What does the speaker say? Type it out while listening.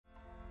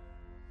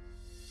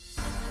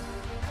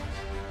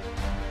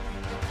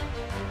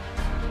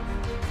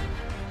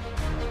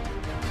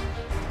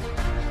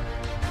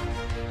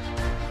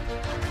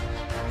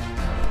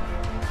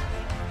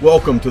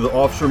Welcome to the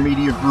Officer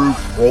Media Group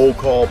Roll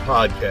Call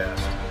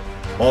Podcast.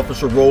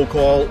 Officer Roll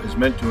Call is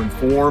meant to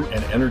inform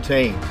and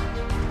entertain.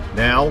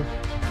 Now,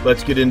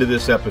 let's get into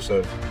this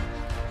episode.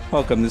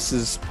 Welcome. This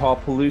is Paul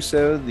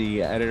Peluso,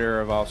 the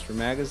editor of Officer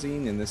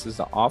Magazine, and this is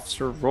the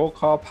Officer Roll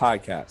Call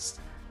Podcast.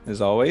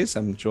 As always,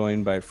 I'm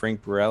joined by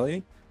Frank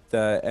Borelli,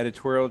 the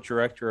editorial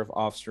director of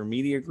Officer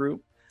Media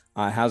Group.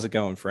 How's it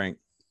going, Frank?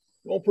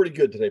 Well, pretty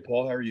good today,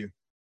 Paul. How are you?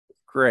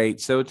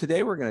 Great. So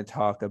today we're going to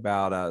talk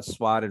about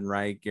SWAT and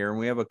riot gear, and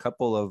we have a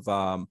couple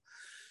of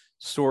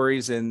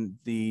stories in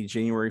the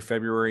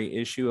January-February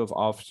issue of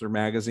Officer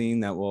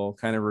Magazine that we'll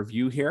kind of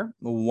review here.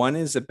 One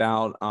is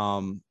about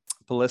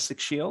ballistic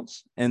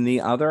shields, and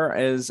the other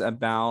is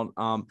about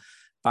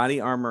body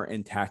armor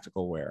and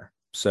tactical wear.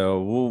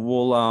 So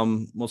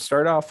we'll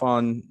start off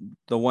on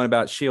the one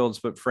about shields,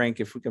 but Frank,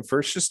 if we can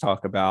first just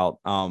talk about,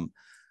 I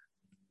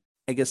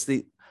guess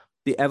the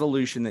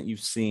evolution that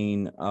you've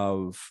seen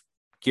of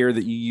gear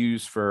that you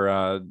use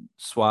for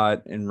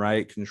SWAT and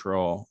riot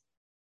control,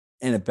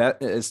 and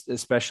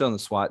especially on the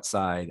SWAT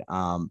side,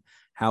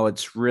 how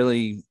it's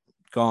really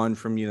gone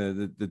from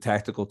the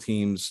tactical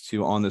teams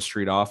to on the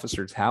street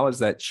officers. How has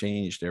that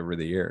changed over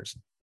the years?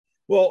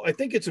 Well, I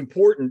think it's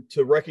important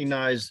to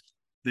recognize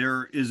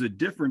there is a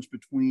difference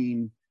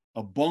between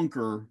a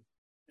bunker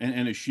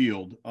and a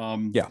shield.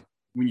 When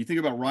you think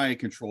about riot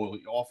control,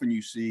 often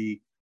you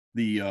see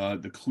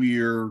the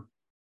clear.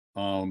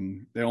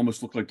 They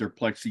almost look like they're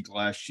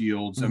plexiglass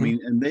shields. Mm-hmm. I mean,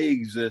 and they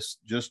exist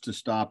just to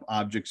stop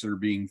objects that are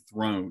being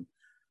thrown,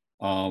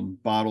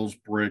 bottles,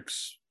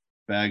 bricks,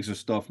 bags of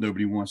stuff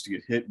nobody wants to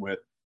get hit with,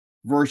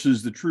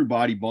 versus the true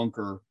body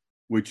bunker,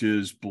 which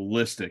is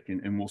ballistic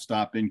and will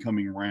stop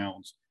incoming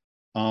rounds.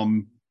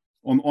 On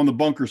the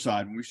bunker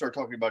side, when we start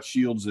talking about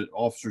shields that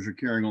officers are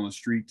carrying on the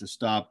street to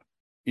stop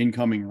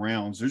incoming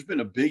rounds, there's been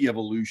a big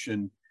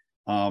evolution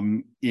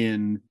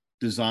in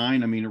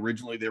design. I mean,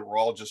 originally they were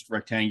all just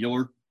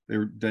rectangular.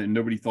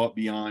 Nobody thought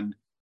beyond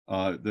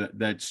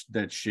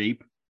that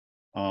shape.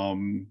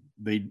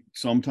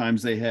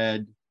 Sometimes they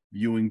had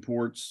viewing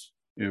ports,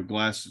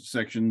 glass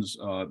sections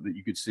that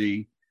you could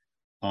see,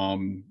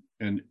 and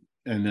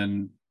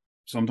then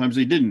sometimes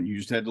they didn't. You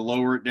just had to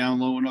lower it down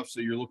low enough so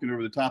you're looking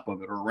over the top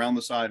of it or around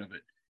the side of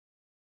it.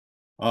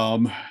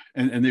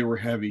 And they were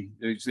heavy.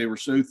 They were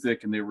so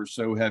thick and they were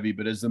so heavy.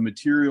 But as the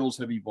materials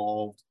have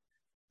evolved,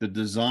 the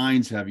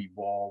designs have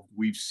evolved.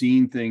 We've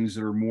seen things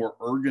that are more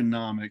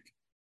ergonomic,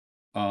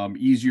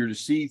 easier to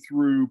see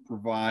through,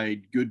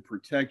 provide good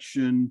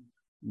protection,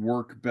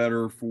 work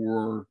better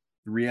for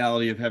the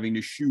reality of having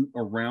to shoot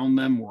around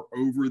them or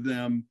over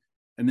them,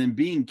 and then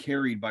being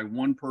carried by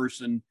one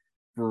person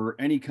for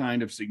any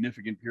kind of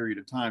significant period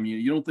of time.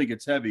 You don't think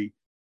it's heavy,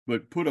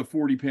 but put a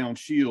 40-pound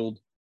shield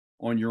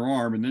on your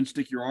arm and then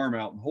stick your arm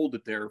out and hold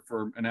it there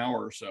for an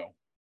hour or so.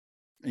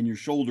 And your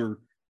shoulder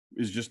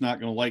is just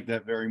not going to like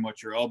that very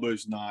much. Your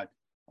elbow's not.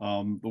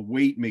 The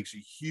weight makes a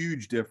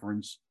huge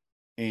difference.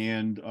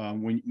 And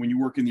when you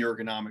work in the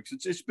ergonomics,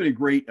 it's been a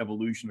great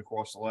evolution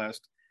across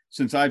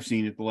since I've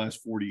seen it, the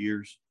last 40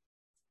 years.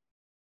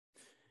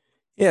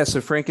 Yeah.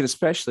 So Frank, and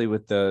especially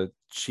with the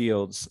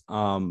shields,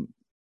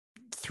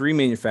 three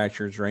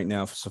manufacturers right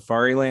now.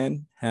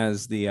 Safariland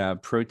has the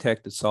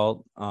Protect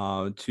Assault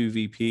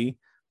 2VP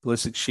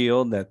ballistic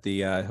shield that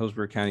the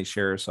Hillsborough County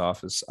Sheriff's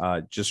Office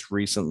just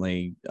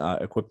recently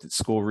equipped its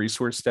school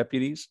resource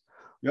deputies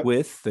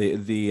with.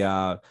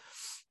 The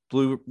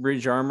Blue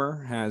Ridge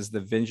Armor has the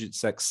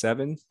Vengeance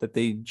X7 that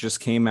they just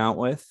came out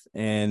with,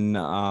 and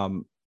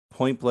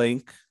Point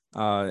Blank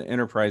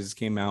Enterprises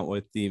came out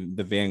with the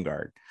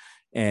Vanguard.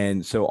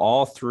 And so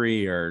all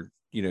three are,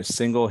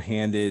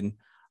 single-handed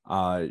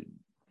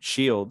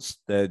shields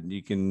that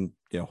you can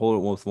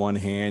hold it with one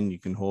hand. You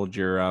can hold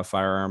your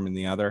firearm in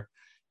the other,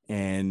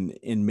 and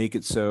make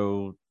it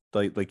so,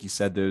 like you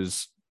said,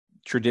 those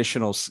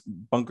traditional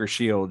bunker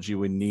shields, you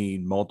would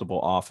need multiple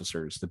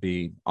officers to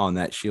be on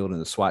that shield in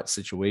a SWAT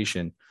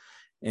situation.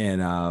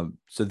 And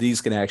so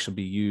these can actually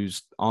be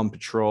used on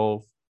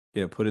patrol,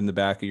 put in the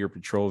back of your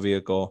patrol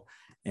vehicle,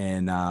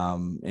 and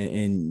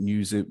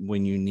use it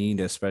when you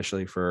need,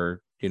 especially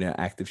for,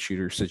 active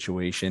shooter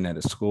situation at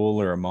a school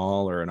or a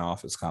mall or an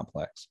office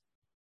complex.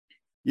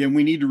 Yeah. And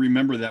we need to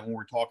remember that when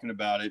we're talking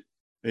about it.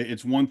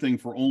 It's one thing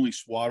for only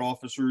SWAT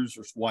officers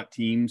or SWAT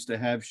teams to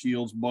have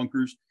shields,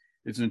 bunkers.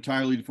 It's an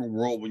entirely different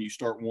world when you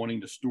start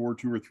wanting to store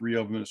 2 or 3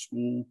 of them in a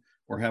school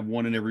or have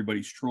one in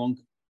everybody's trunk.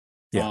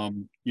 Yeah.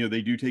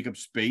 They do take up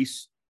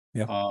space.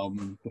 Yeah.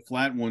 The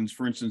flat ones,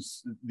 for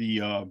instance,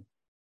 the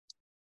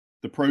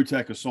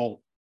Protect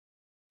Assault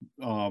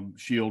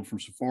shield from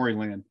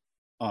Safariland.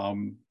 I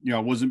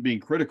wasn't being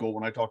critical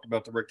when I talked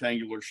about the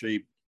rectangular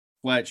shape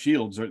flat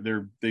shields.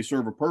 They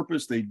serve a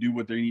purpose. They do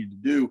what they need to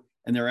do,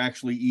 and they're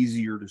actually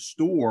easier to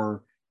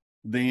store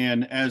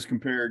than as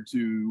compared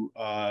to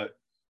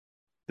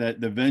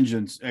the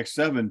Vengeance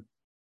X7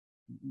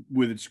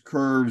 with its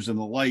curves and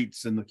the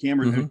lights and the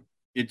camera. Mm-hmm.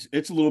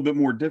 It's a little bit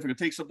more difficult.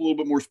 It takes up a little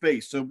bit more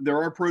space. So there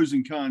are pros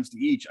and cons to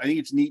each. I think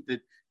it's neat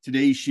that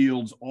today's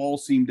shields all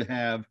seem to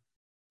have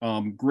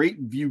great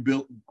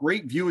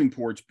viewing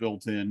ports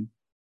built in.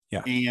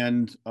 Yeah.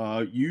 and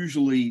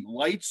usually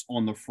lights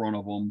on the front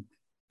of them,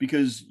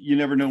 because you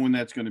never know when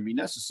that's going to be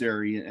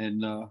necessary.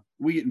 And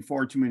we get in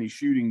far too many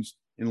shootings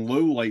in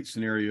low light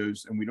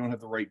scenarios, and we don't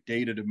have the right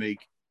data to make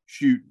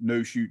shoot,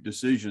 no shoot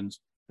decisions.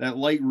 That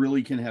light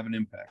really can have an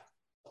impact.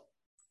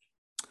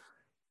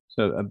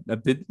 So a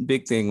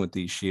big thing with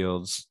these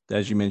shields,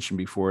 as you mentioned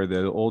before,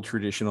 the old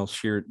traditional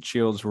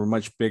shields were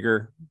much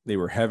bigger, they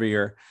were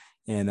heavier,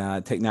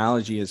 and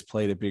technology has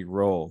played a big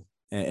role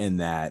in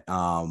that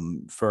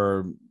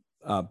for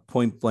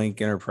Point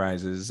Blank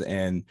Enterprises.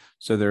 And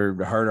so their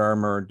hard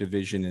armor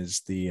division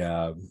is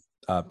the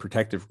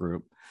protective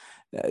group.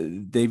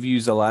 They've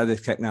used a lot of the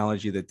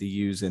technology that they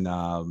use in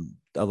a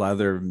lot of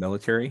their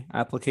military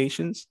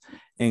applications,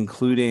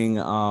 including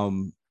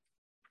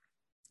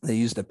they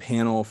used a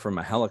panel from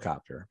a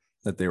helicopter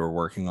that they were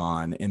working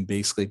on and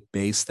basically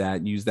use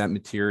that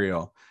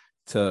material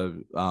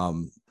to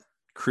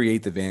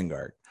create the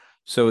Vanguard.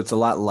 So it's a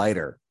lot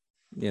lighter.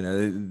 You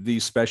know,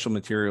 these special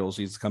materials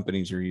these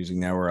companies are using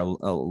now are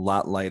a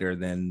lot lighter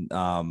than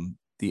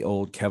the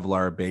old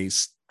Kevlar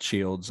based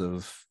shields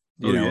of,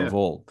 of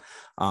old.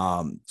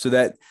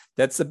 So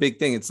that's the big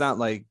thing. It's not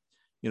like,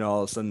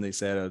 all of a sudden they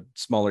said a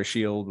smaller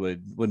shield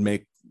would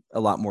make a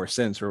lot more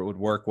sense or it would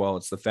work well.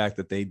 It's the fact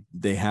that they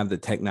have the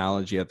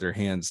technology at their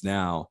hands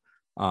now,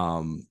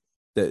 that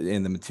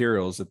in the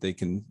materials that they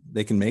can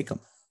make them.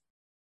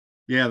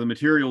 Yeah, the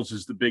materials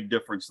is the big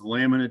difference. The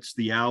laminates,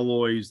 the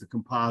alloys, the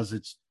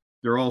composites,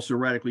 they're also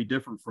radically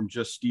different from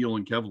just steel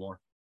and Kevlar.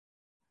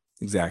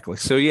 Exactly.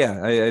 So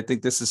yeah, I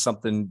think this is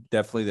something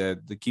definitely to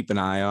keep an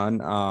eye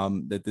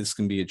on, that this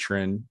can be a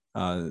trend.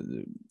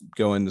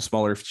 Going the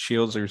smaller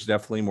shields, there's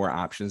definitely more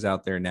options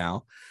out there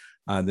now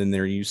than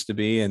there used to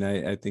be. And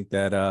I think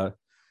that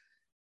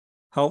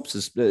helps,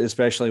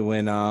 especially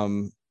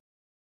when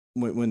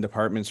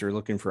departments are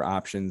looking for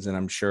options. And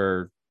I'm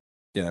sure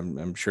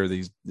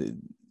these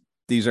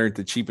aren't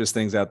the cheapest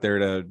things out there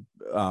to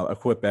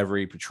equip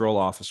every patrol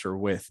officer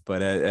with,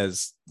 but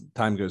as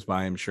time goes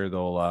by, I'm sure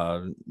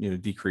they'll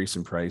decrease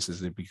in price as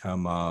they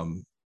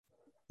become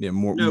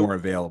more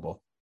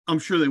available. I'm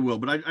sure they will,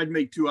 but I'd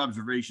make two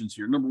observations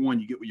here. Number one,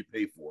 you get what you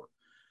pay for.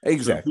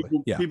 Exactly.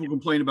 So people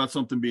complain about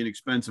something being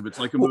expensive. It's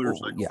like a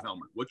motorcycle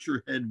helmet. What's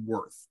your head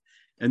worth?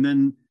 And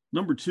then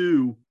number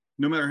two,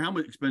 no matter how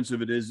much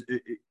expensive it is,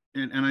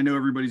 and I know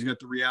everybody's got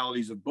the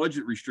realities of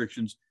budget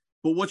restrictions,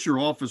 but what's your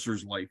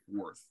officer's life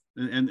worth?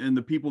 And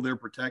the people they're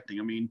protecting?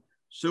 I mean,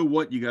 so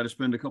what? You got to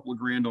spend a couple of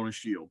grand on a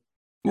shield.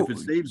 If it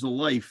saves a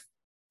life,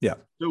 yeah.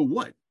 So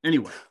what?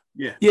 Anyway,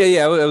 yeah.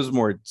 I was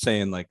more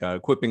saying like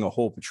equipping a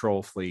whole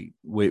patrol fleet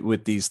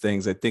with these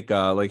things. I think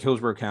like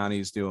Hillsborough County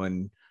is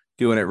doing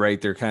it right.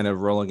 They're kind of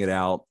rolling it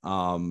out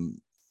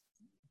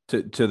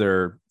to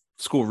their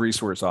school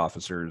resource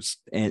officers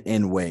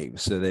in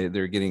waves. So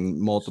they're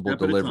getting multiple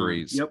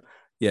deliveries. Yep.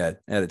 Yeah,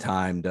 at a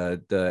time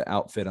to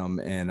outfit them.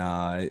 And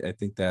I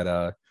think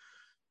that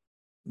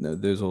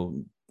those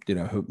will,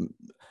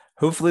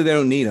 hopefully they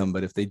don't need them,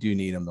 but if they do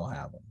need them, they'll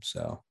have them.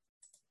 So,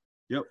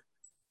 yep.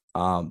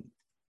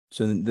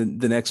 So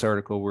the next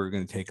article we're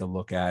going to take a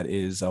look at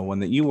is one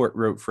that you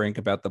wrote, Frank,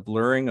 about the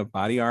blurring of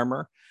body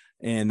armor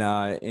and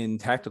in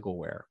tactical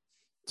wear.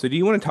 So do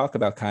you want to talk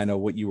about kind of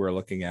what you were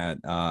looking at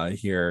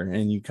here?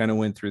 And you kind of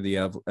went through the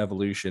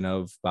evolution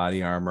of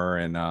body armor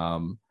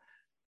and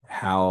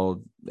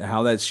how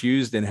that's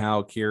used and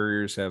how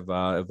carriers have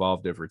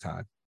evolved over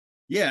time.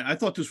 Yeah, I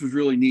thought this was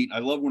really neat. I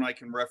love when I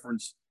can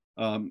reference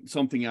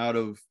something out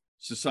of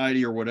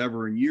society or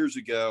whatever. And years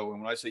ago,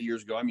 and when I say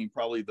years ago, I mean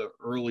probably the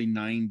early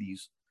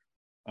 90s.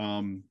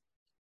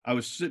 I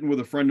was sitting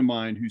with a friend of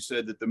mine who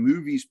said that the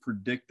movies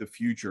predict the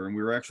future. And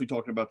we were actually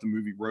talking about the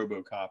movie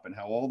RoboCop and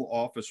how all the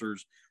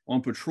officers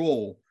on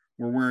patrol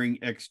were wearing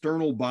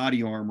external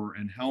body armor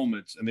and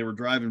helmets, and they were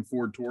driving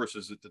Ford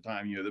Tauruses at the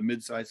time, the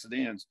mid-size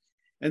sedans.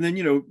 And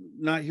then,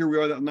 not here we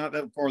are, not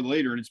that far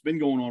later, and it's been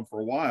going on for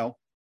a while.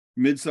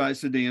 Mid-size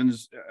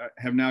sedans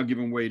have now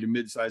given way to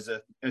mid-size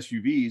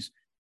SUVs,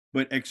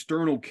 but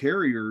external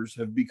carriers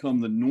have become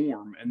the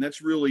norm. And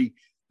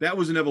that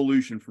was an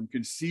evolution from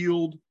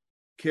concealed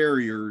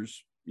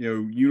carriers,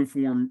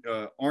 uniform,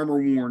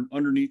 armor worn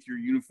underneath your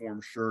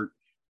uniform shirt,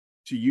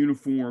 to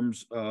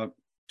uniforms,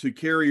 to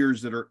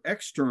carriers that are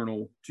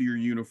external to your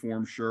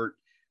uniform shirt.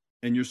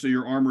 And so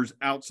your armor's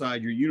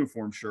outside your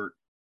uniform shirt,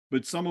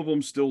 but some of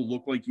them still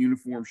look like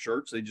uniform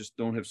shirts. They just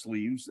don't have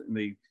sleeves,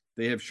 and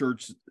they have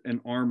shirts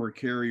and armor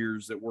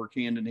carriers that work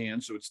hand in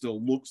hand. So it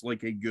still looks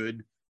like a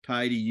good,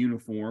 tidy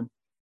uniform.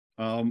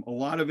 A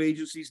lot of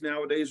agencies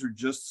nowadays are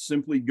just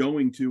simply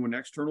going to an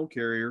external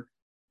carrier,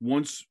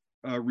 once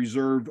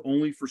reserved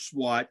only for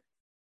SWAT.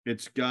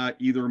 It's got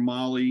either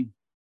MOLLE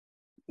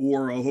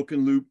or a hook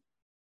and loop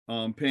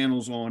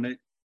panels on it.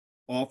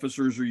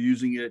 Officers are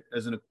using it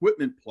as an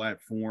equipment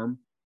platform,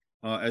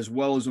 as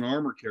well as an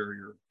armor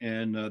carrier.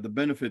 And the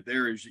benefit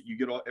there is that you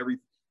get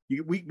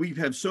we've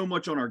had so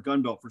much on our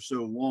gun belt for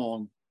so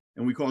long,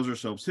 and we cause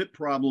ourselves hip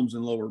problems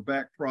and lower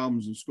back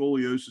problems and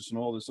scoliosis and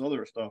all this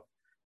other stuff.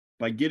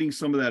 by getting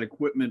some of that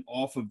equipment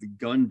off of the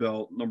gun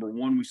belt, number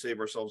one, we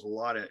save ourselves a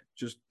lot of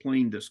just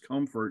plain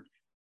discomfort.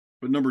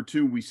 But number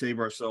two, we save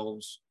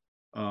ourselves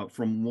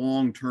from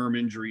long-term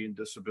injury and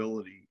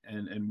disability.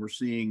 And we're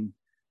seeing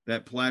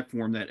that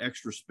platform, that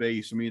extra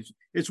space. I mean,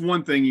 it's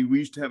one thing. We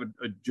used to have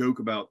a joke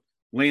about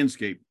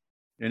landscape.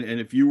 And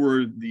if you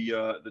were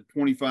the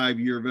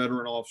 25-year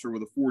veteran officer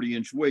with a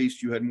 40-inch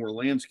waist, you had more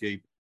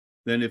landscape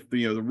than if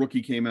the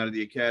rookie came out of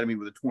the academy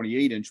with a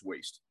 28-inch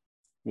waist.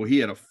 Well, he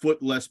had a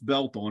foot less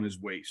belt on his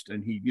waist,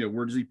 and he,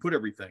 where does he put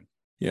everything?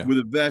 Yeah. With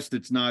a vest,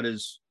 it's not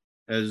as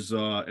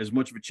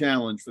much of a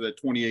challenge for that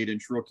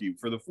 28-inch rookie.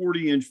 For the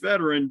 40-inch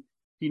veteran,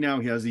 he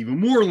has even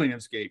more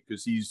landscape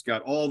because he's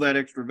got all that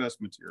extra vest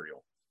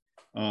material,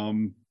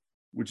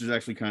 which is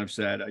actually kind of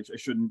sad. I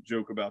shouldn't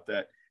joke about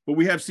that, but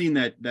we have seen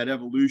that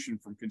evolution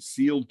from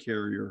concealed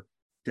carrier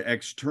to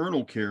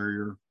external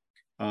carrier,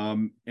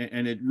 and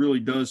it really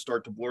does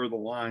start to blur the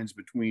lines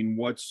between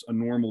what's a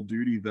normal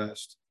duty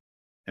vest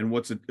and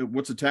what's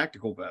a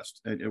tactical vest.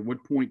 At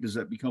what point does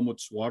that become what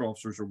SWAT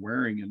officers are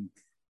wearing,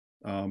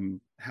 and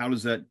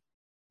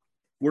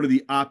what are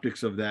the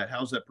optics of that?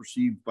 How's that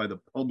perceived by the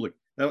public?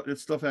 That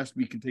stuff has to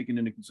be taken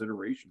into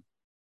consideration.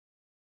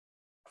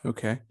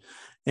 Okay.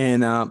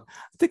 And I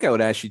think I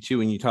would ask you too,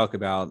 when you talk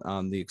about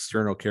the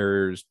external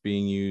carriers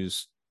being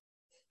used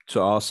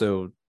to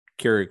also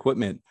carry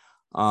equipment,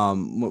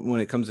 when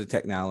it comes to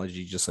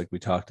technology, just like we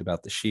talked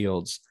about the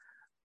shields,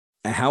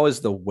 how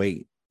is the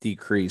weight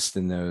decreased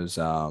in those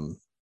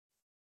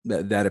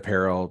that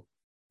apparel,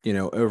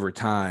 over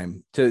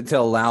time to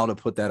allow to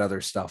put that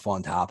other stuff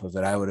on top of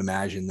it? I would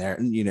imagine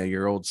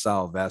your old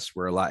style vests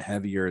were a lot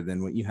heavier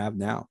than what you have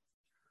now.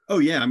 Oh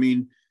yeah. I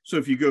mean, so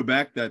if you go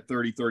back that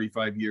 30,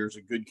 35 years,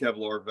 a good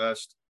Kevlar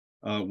vest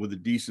with a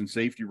decent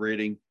safety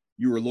rating,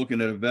 you were looking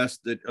at a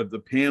vest that of the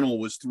panel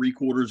was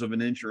 3/4 of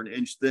an inch or an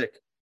inch thick,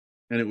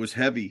 and it was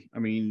heavy. I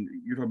mean,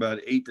 you're talking about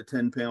 8 to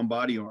 10 pound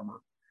body armor.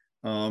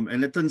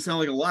 And it doesn't sound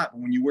like a lot,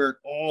 but when you wear it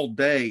all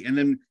day, and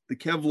then the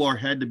Kevlar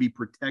had to be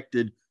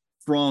protected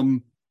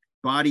from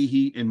body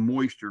heat and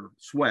moisture,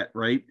 sweat,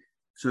 right?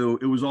 So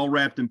it was all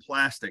wrapped in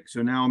plastic.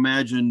 So now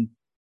imagine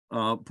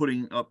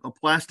putting a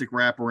plastic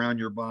wrap around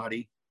your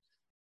body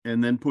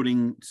and then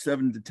putting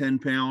 7 to 10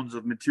 pounds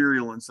of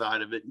material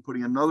inside of it and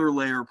putting another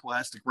layer of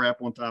plastic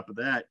wrap on top of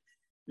that.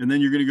 And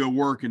then you're going to go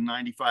work in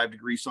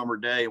 95-degree summer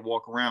day and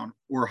walk around,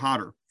 or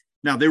hotter.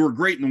 Now, they were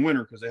great in the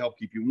winter because they help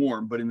keep you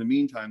warm, but in the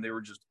meantime, they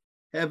were just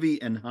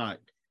heavy and hot.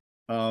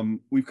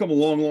 We've come a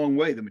long, long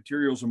way. The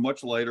materials are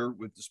much lighter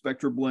with the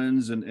Spectra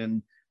blends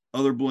and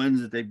other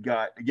blends that they've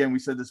got. Again, we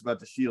said this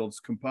about the shields,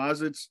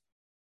 composites,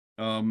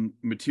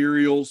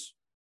 materials,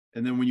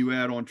 and then when you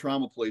add on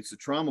trauma plates, the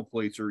trauma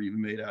plates are even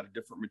made out of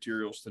different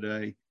materials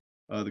today,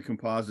 the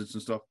composites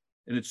and stuff.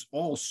 And it's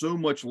all so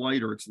much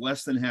lighter. It's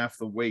less than half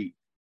the weight.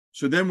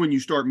 So then when you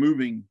start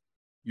moving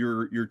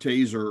your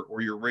taser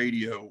or your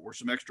radio or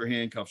some extra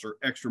handcuffs or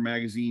extra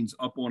magazines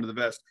up onto the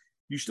vest,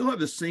 you still have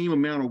the same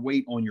amount of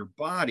weight on your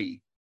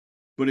body,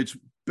 but it's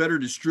better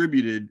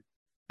distributed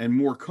and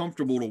more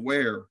comfortable to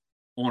wear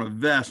on a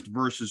vest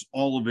versus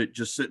all of it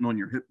just sitting on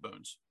your hip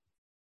bones.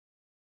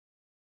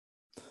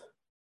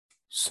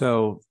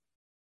 So,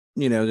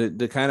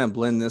 to kind of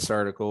blend this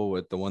article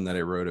with the one that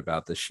I wrote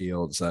about the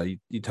shields,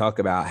 you talk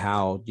about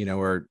how,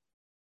 are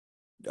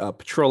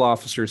patrol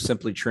officers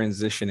simply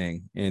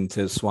transitioning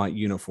into SWAT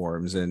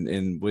uniforms,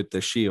 and with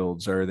the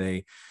shields, are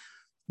they,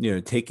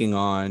 taking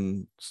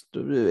on,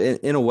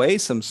 in a way,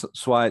 some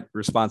SWAT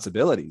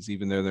responsibilities,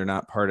 even though they're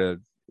not part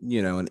of,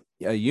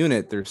 a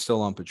unit, they're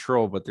still on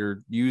patrol, but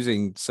they're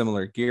using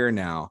similar gear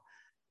now.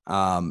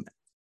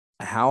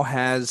 How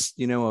has,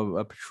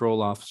 a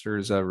patrol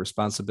officer's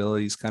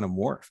responsibilities kind of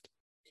morphed?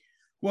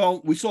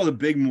 Well, we saw the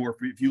big morph.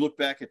 If you look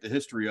back at the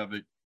history of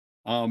it,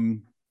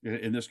 and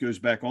this goes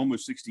back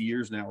almost 60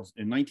 years now.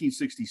 In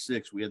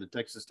 1966, we had the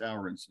Texas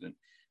Tower incident.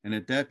 And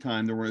at that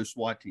time, there were no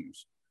SWAT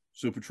teams.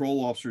 So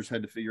patrol officers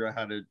had to figure out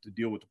how to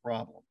deal with the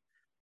problem.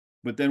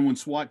 But then when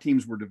SWAT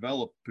teams were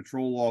developed,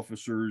 patrol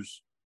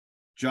officers'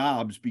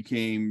 jobs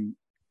became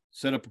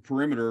set up a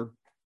perimeter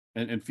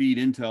and feed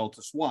intel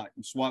to SWAT.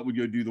 And SWAT would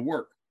go do the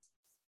work.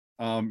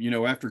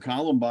 After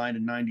Columbine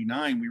in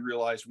 '99, we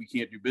realized we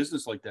can't do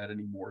business like that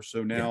anymore.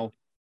 So now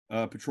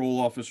patrol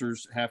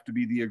officers have to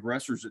be the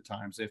aggressors at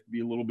times. They have to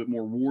be a little bit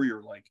more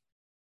warrior-like.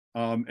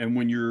 And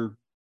when you're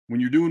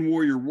doing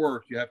warrior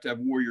work, you have to have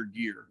warrior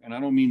gear. And I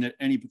don't mean that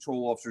any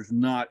patrol officer is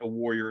not a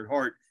warrior at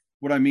heart.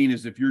 What I mean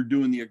is if you're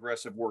doing the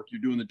aggressive work,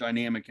 you're doing the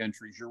dynamic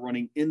entries, you're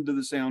running into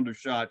the sound of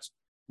shots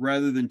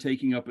rather than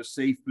taking up a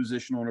safe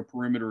position on a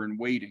perimeter and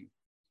waiting.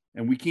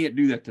 And we can't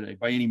do that today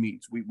by any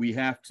means. We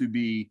have to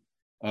be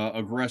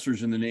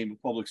aggressors in the name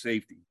of public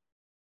safety.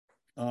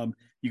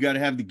 You got to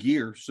have the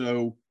gear.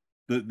 So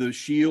the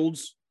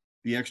shields,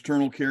 the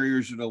external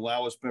carriers that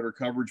allow us better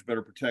coverage,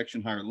 better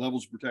protection, higher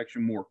levels of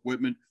protection, more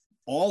equipment,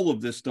 all of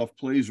this stuff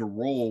plays a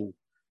role.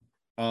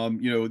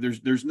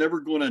 There's never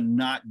going to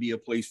not be a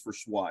place for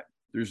SWAT.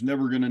 There's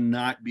never going to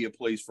not be a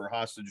place for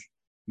hostage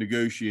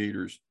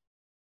negotiators.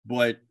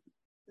 But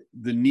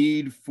the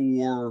need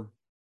for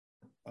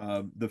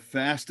the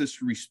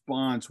fastest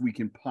response we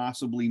can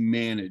possibly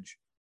manage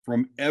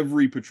from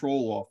every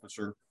patrol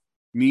officer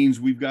means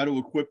we've got to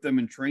equip them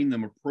and train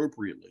them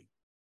appropriately.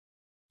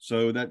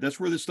 So that's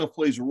where this stuff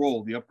plays a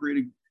role. The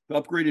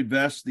upgraded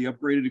vests, the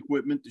upgraded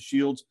equipment, the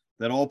shields,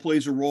 that all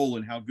plays a role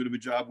in how good of a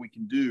job we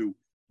can do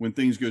when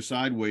things go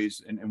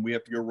sideways and we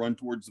have to go run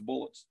towards the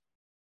bullets.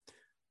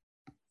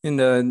 In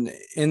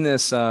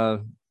this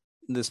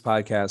this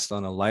podcast,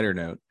 on a lighter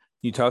note,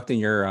 you talked in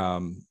your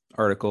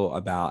article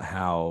about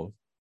how,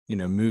 you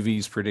know,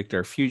 movies predict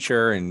our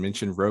future, and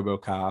mentioned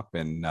RoboCop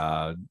and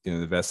you know,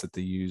 the vest that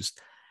they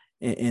used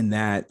in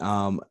that.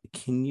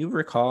 Can you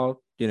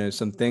recall, you know,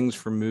 some things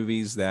from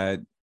movies that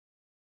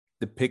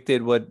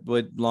depicted what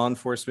law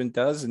enforcement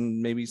does,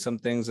 and maybe some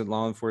things that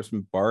law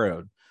enforcement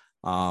borrowed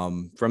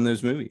from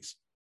those movies?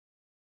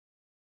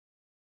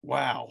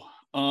 Wow.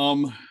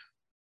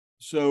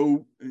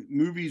 So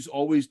movies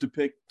always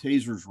depict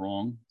tasers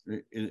wrong.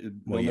 They'll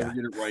never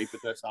get it right, but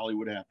that's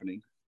Hollywood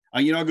happening.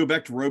 You know, I'll go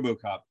back to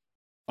RoboCop.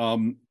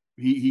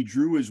 He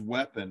drew his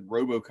weapon,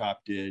 RoboCop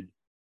did,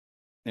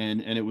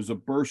 and it was a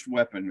burst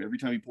weapon. Every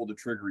time he pulled the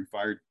trigger, he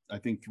fired, I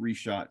think, 3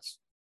 shots.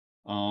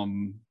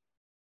 And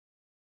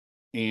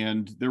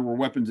there were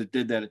weapons that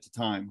did that at the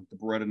time, with the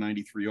Beretta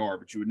 93R,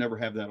 but you would never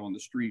have that on the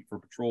street for a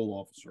patrol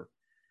officer.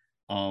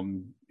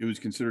 It was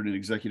considered an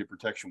executive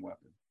protection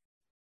weapon.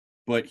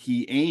 But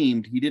he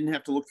didn't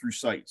have to look through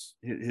sights.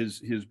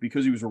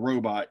 Because he was a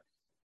robot,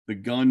 the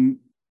gun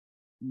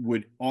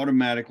would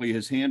automatically,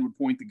 his hand would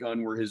point the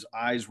gun where his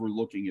eyes were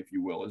looking, if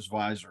you will, his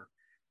visor.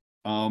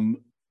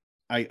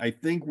 I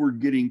think we're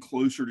getting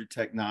closer to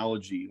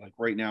technology. Like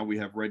right now we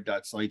have red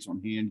dot sights on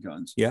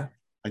handguns. Yeah.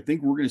 I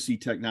think we're going to see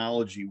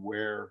technology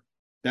where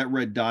that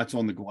red dot's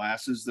on the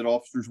glasses that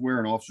officers wear,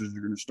 and officers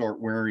are going to start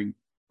wearing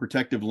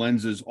protective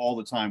lenses all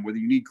the time, whether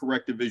you need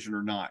corrective vision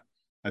or not.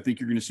 I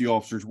think you're going to see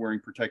officers wearing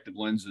protective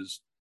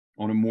lenses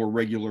on a more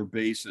regular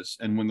basis.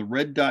 And when the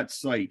red dot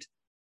sight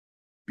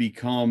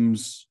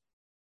becomes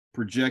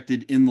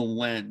projected in the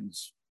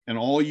lens, and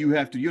you don't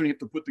have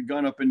to put the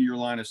gun up into your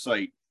line of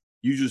sight.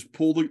 You just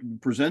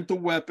present the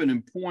weapon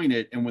and point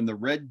it. And when the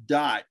red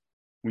dot,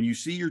 when you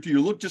see you're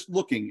just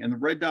looking, and the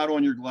red dot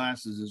on your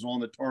glasses is on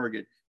the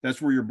target,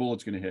 that's where your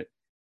bullet's going to hit.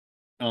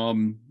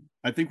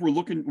 I think we're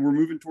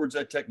moving towards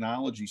that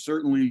technology.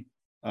 Certainly,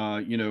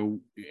 you know,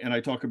 and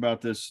I talk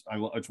about this.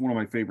 It's one of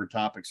my favorite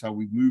topics, how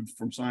we've moved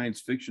from science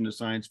fiction to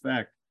science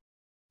fact.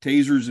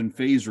 Tasers and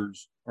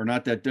phasers are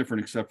not that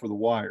different except for the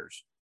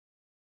wires.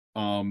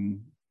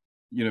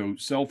 You know,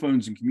 cell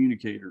phones and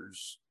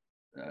communicators,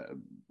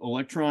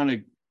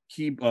 electronic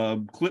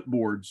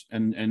clipboards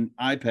and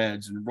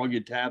iPads and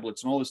rugged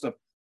tablets and all this stuff.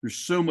 There's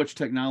so much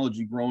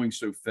technology growing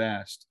so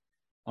fast.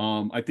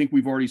 I think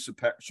we've already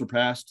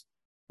surpassed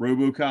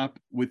RoboCop,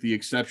 with the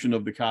exception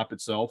of the cop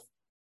itself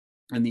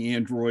and the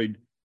Android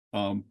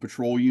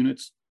patrol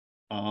units.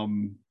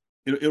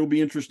 It'll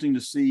be interesting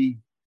to see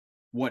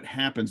what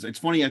happens. It's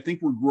funny, I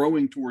think we're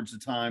growing towards the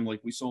time, like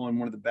we saw in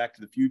one of the Back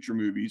to the Future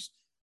movies,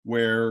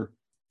 where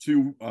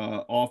 2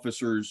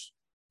 officers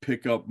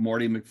pick up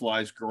Marty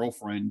McFly's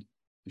girlfriend.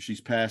 She's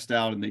passed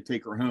out, and they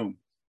take her home.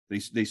 They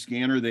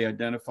scan her, they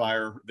identify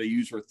her, they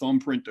use her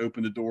thumbprint to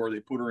open the door, they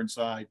put her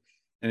inside.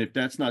 And if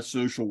that's not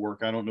social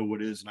work, I don't know what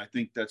is. And I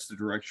think that's the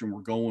direction we're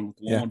going with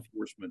law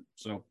enforcement.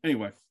 So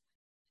anyway,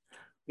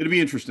 it'll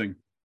be interesting.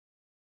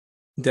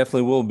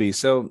 Definitely will be.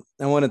 So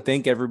I want to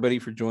thank everybody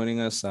for joining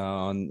us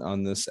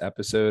on this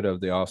episode of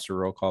the Officer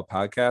Roll Call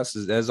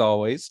podcast. As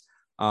always,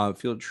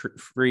 feel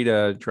free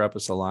to drop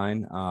us a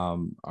line.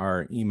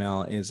 Our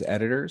email is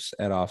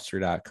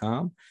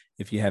editors@officer.com.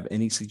 If you have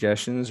any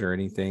suggestions or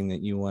anything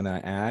that you want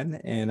to add.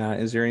 And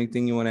is there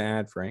anything you want to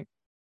add, Frank?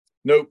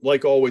 Nope.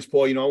 Like always,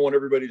 Paul, you know, I want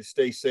everybody to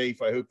stay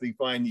safe. I hope they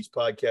find these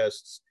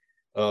podcasts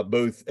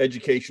both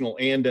educational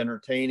and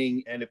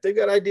entertaining. And if they've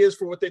got ideas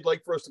for what they'd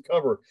like for us to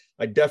cover,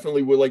 I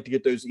definitely would like to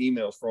get those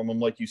emails from them.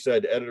 Like you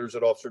said,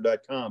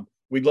 editors@officer.com.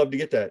 We'd love to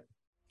get that.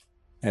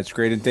 That's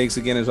great. And thanks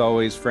again, as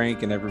always,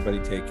 Frank, and everybody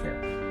take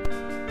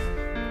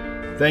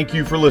care. Thank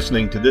you for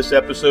listening to this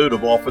episode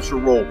of Officer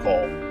Roll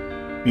Call.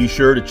 Be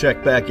sure to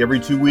check back every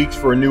 2 weeks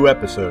for a new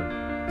episode.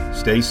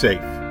 Stay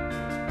safe.